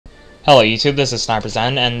Hello YouTube, this is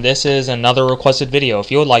SniperZen, and this is another requested video. If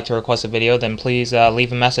you would like to request a video, then please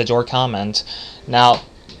leave a message or comment. Now,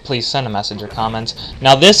 please send a message or comment.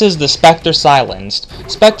 Now, this is the Spectre Silenced.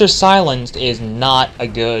 Spectre Silenced is not a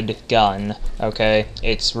good gun, okay?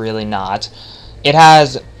 It's really not. It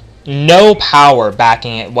has no power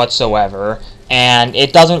backing it whatsoever, and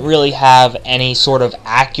it doesn't really have any sort of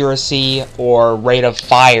accuracy or rate of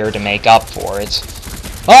fire to make up for it.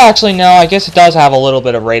 Well, actually, no, I guess it does have a little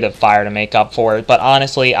bit of rate of fire to make up for it, but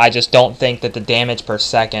honestly, I just don't think that the damage per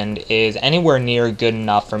second is anywhere near good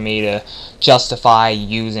enough for me to justify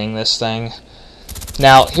using this thing.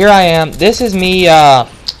 Now, here I am. This is me,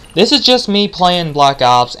 this is just me playing Black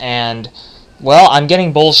Ops, and, well, I'm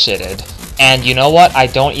getting bullshitted. And you know what? I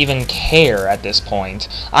don't even care at this point.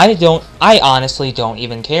 I honestly don't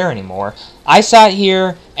even care anymore. I sat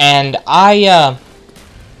here, and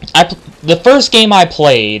the first game I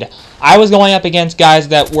played, I was going up against guys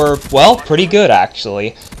that were, well, pretty good,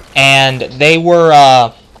 actually. And they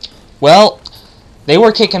were, well, they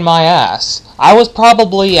were kicking my ass. I was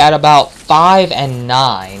probably at about 5 and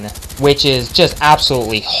 9, which is just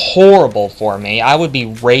absolutely horrible for me. I would be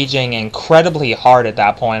raging incredibly hard at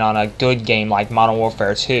that point on a good game like Modern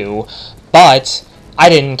Warfare 2, but I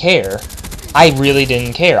didn't care. I really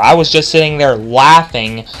didn't care. I was just sitting there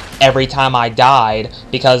laughing every time I died,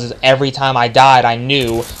 because every time I died I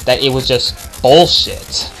knew that it was just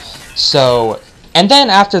bullshit. So, and then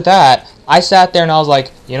after that, I sat there and I was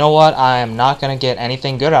like, you know what, I am not going to get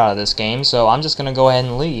anything good out of this game, so I'm just going to go ahead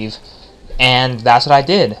and leave. And that's what I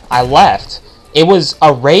did. I left. It was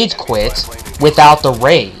a rage quit without the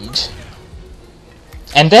rage.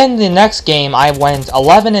 And then the next game, I went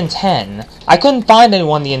 11 and 10. I couldn't find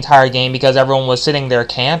anyone the entire game because everyone was sitting there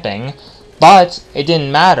camping, but it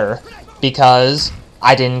didn't matter because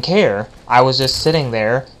I didn't care. I was just sitting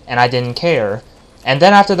there, and I didn't care. And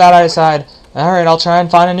then after that, I decided, alright, I'll try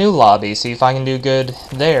and find a new lobby, see if I can do good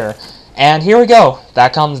there. And here we go.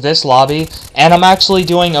 That comes this lobby, and I'm actually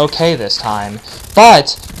doing okay this time.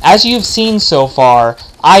 But, as you've seen so far,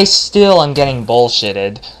 I still am getting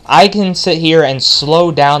bullshitted. I can sit here and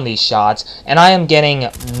slow down these shots, and I am getting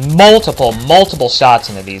multiple shots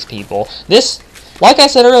into these people. This, like I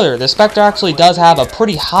said earlier, the Spectre actually does have a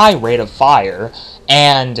pretty high rate of fire,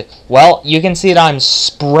 and, well, you can see that I'm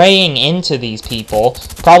spraying into these people,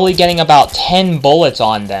 probably getting about 10 bullets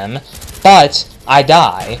on them, but I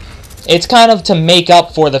die. It's kind of to make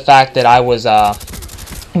up for the fact that I was,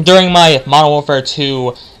 during my Modern Warfare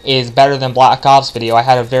 2 is better than Black Ops video, I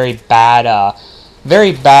had a very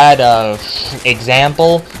bad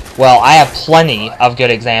example. Well, I have plenty of good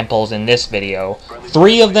examples in this video.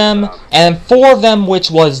 3 of them, and 4 of them which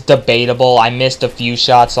was debatable. I missed a few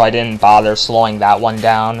shots, so I didn't bother slowing that one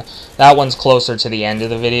down. That one's closer to the end of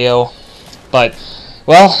the video. But,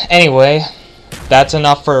 well, anyway, that's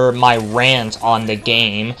enough for my rant on the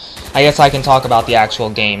game. I guess I can talk about the actual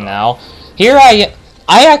game now. Here I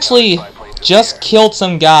actually just killed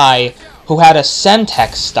some guy who had a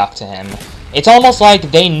Semtex stuck to him. It's almost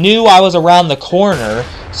like they knew I was around the corner,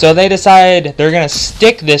 so they decided they're gonna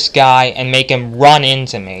stick this guy and make him run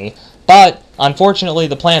into me. But, unfortunately,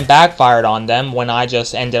 the plan backfired on them when I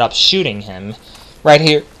just ended up shooting him. Right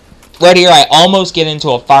here, I almost get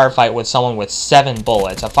into a firefight with someone with 7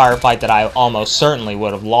 bullets. A firefight that I almost certainly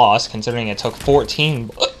would have lost, considering it took 14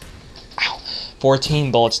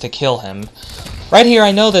 bullets to kill him. Right here,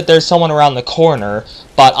 I know that there's someone around the corner,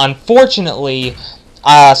 but unfortunately,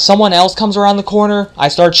 someone else comes around the corner, I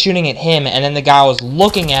start shooting at him, and then the guy I was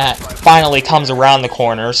looking at finally comes around the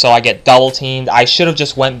corner, so I get double-teamed. I should have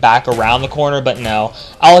just went back around the corner, but no.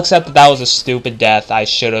 I'll accept that that was a stupid death. I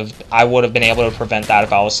would have been able to prevent that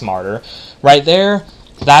if I was smarter. Right there,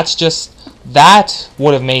 that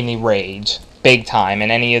would have made me rage, big time,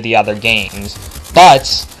 in any of the other games.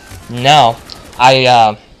 But, no.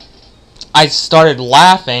 I started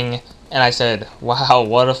laughing, and I said, wow,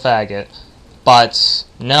 what a faggot. But,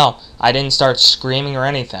 no, I didn't start screaming or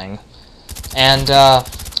anything. And,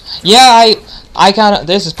 yeah, I kinda,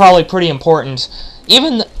 this is probably pretty important.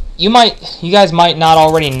 Even, you guys might not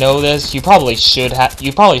already know this, you probably should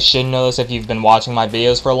know this if you've been watching my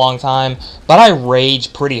videos for a long time, but I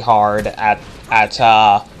rage pretty hard at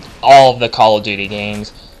all of the Call of Duty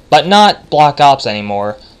games, but not Black Ops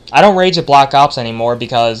anymore. I don't rage at Black Ops anymore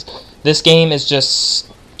because this game is just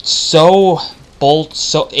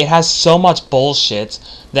it has so much bullshit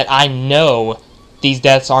that I know these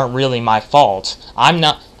deaths aren't really my fault. I'm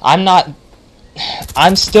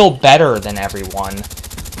still better than everyone,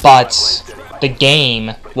 but the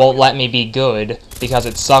game won't let me be good because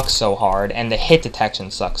it sucks so hard, and the hit detection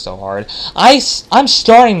sucks so hard. I'm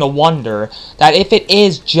starting to wonder that if it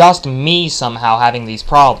is just me somehow having these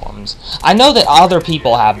problems. I know that other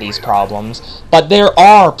people have these problems, but there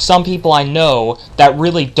are some people I know that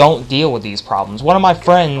really don't deal with these problems. One of my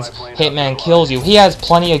friends, Hitman Kills You, he has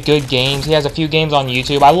plenty of good games. He has a few games on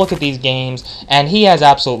YouTube. I look at these games, and he has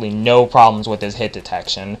absolutely no problems with his hit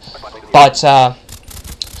detection. But a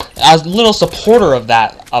little supporter of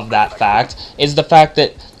that fact is the fact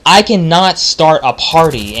that I cannot start a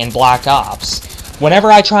party in Black Ops.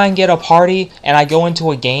 Whenever I try and get a party and I go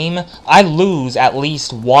into a game, I lose at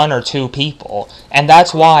least 1 or 2 people. And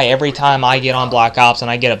that's why every time I get on Black Ops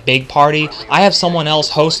and I get a big party, I have someone else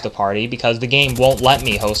host the party because the game won't let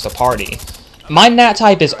me host a party. My NAT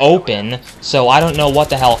type is open, so I don't know what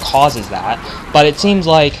the hell causes that, but it seems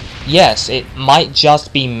like, yes, it might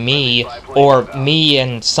just be me, or me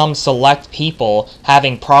and some select people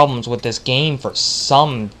having problems with this game for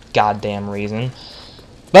some goddamn reason.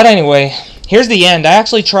 But anyway, here's the end. I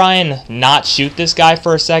actually try and not shoot this guy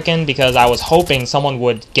for a second, because I was hoping someone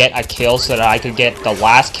would get a kill so that I could get the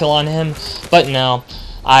last kill on him, but no,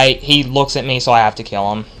 he looks at me, so I have to kill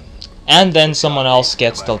him. And then someone else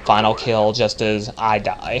gets the final kill just as I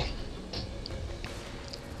die.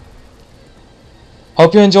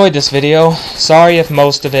 Hope you enjoyed this video. Sorry if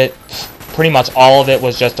most of it, pretty much all of it,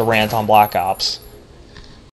 was just a rant on Black Ops.